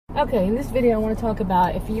Okay, in this video I want to talk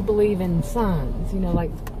about if you believe in signs,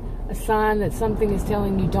 like a sign that something is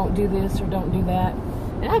telling you don't do this or don't do that.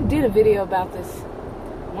 And I did a video about this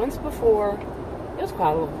once before. It was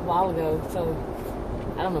quite a while ago, so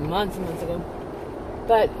I don't know, months and months ago.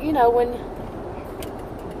 But, when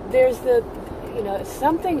there's if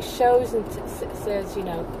something shows and says,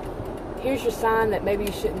 here's your sign that maybe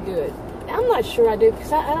you shouldn't do it. Now, I'm not sure I do,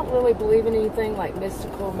 because I don't really believe in anything like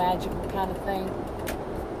mystical, magical kind of thing.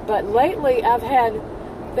 But lately, I've had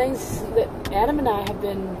things that Adam and I have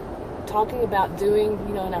been talking about doing,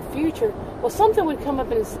 in our future. Well, something would come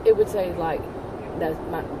up and it would say, like, that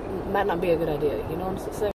might not be a good idea. You know what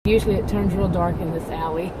I'm saying? Usually it turns real dark in this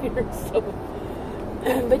alley here. So,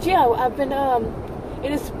 but yeah, I've been, and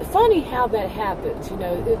it's funny how that happens.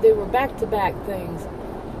 They were back-to-back things.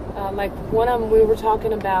 Like one of them we were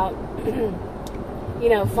talking about,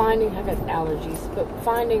 finding, I got allergies, but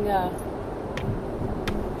finding,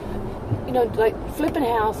 like flipping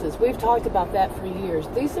houses. We've talked about that for years.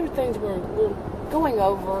 These are things we're going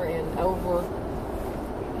over and over,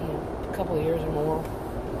 a couple of years or more,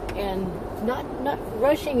 and not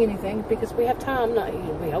rushing anything because we have time.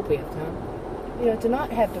 We hope we have time, to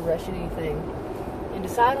not have to rush anything and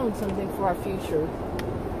decide on something for our future.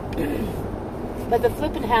 But the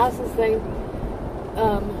flipping houses thing,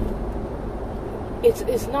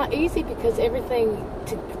 it's not easy because everything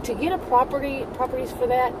to get a properties for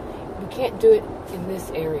that. You can't do it in this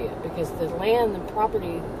area because the land and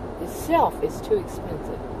property itself is too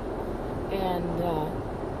expensive. And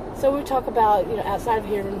so we talk about, outside of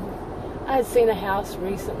here. I had seen a house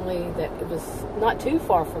recently that it was not too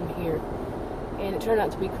far from here, and it turned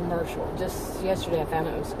out to be commercial. Just yesterday I found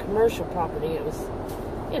out it was commercial property. It was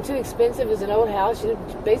too expensive. It was an old house. It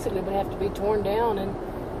basically would have to be torn down, and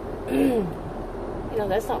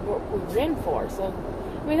that's not what we were in for. So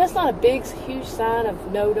that's not a big, huge sign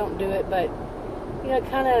of no, don't do it, but,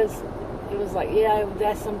 it was like, yeah,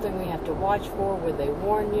 that's something we have to watch for. Would they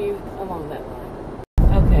warn you? Along that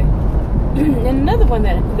line. Okay. And another one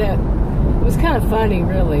that was kind of funny,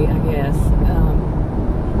 really, I guess,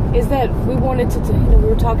 is that we wanted to, we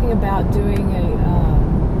were talking about doing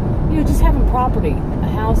just having property, a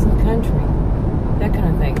house in the country, that kind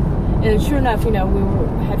of thing. And sure enough, we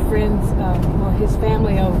had friends, his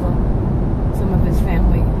family over, some of his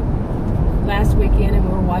family, last weekend, and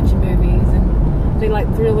we were watching movies, and they like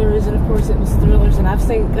thrillers, and of course it was thrillers, and I've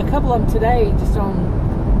seen a couple of them today just on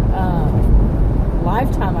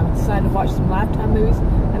Lifetime. I've decided to watch some Lifetime movies.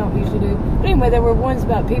 I don't usually do, but anyway, there were ones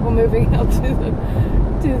about people moving out to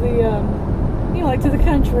the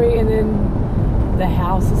country, and then the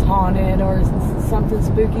house is haunted or something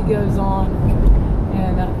spooky goes on.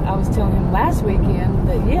 And I was telling him last weekend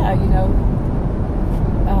that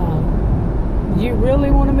you really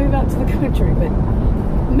want to move out to the country, but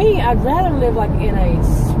me, I'd rather live like in a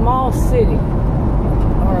small city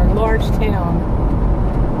or a large town,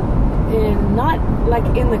 and not like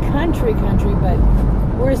in the country, but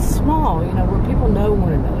where it's small, where people know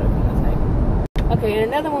one another, kind of thing. Okay,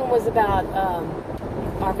 and another one was about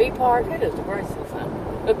RV park. It is a very fun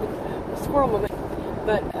squirrel movement,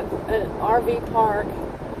 but an RV park,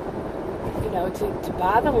 to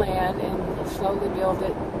buy the land and slowly build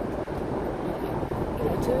it,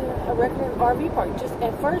 to a regular RV park. Just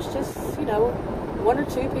at first, one or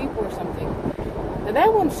two people or something. Now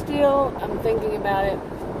that one still, I'm thinking about it,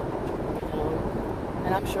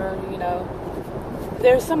 and I'm sure,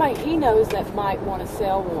 there's somebody he knows that might want to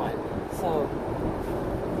sell one. So,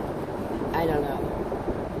 I don't know.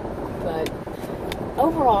 But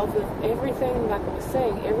overall, everything, like I was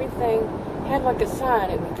saying, everything had like a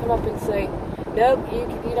sign. It would come up and say, nope, you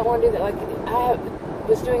don't want to do that. Like, I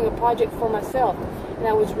was doing a project for myself, and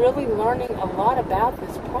I was really learning a lot about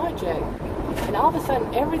this project, and all of a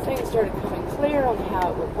sudden everything started coming clear on how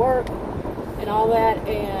it would work and all that,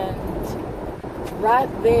 and right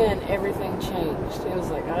then everything changed. It was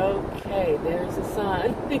like, okay, there's a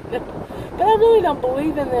sign. But I really don't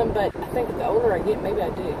believe in them, but I think the older I get, maybe I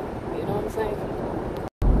do. You know what I'm saying?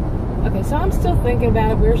 Okay, so I'm still thinking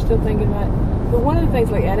about it. We're still thinking about it. But one of the things,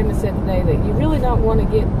 like Adam has said today, that you really don't want to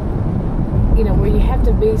get, where you have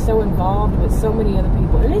to be so involved with so many other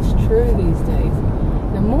people. And it's true these days.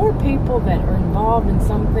 The more people that are involved in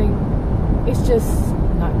something, it's just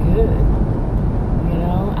not good.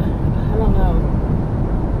 I don't know.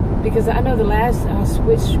 Because I know the last I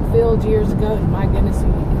switched fields years ago, and my goodness,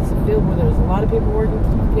 it's a field where there was a lot of people working.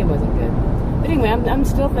 It wasn't good. But anyway, I'm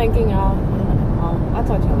still thinking I'll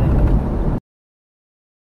talk to you later.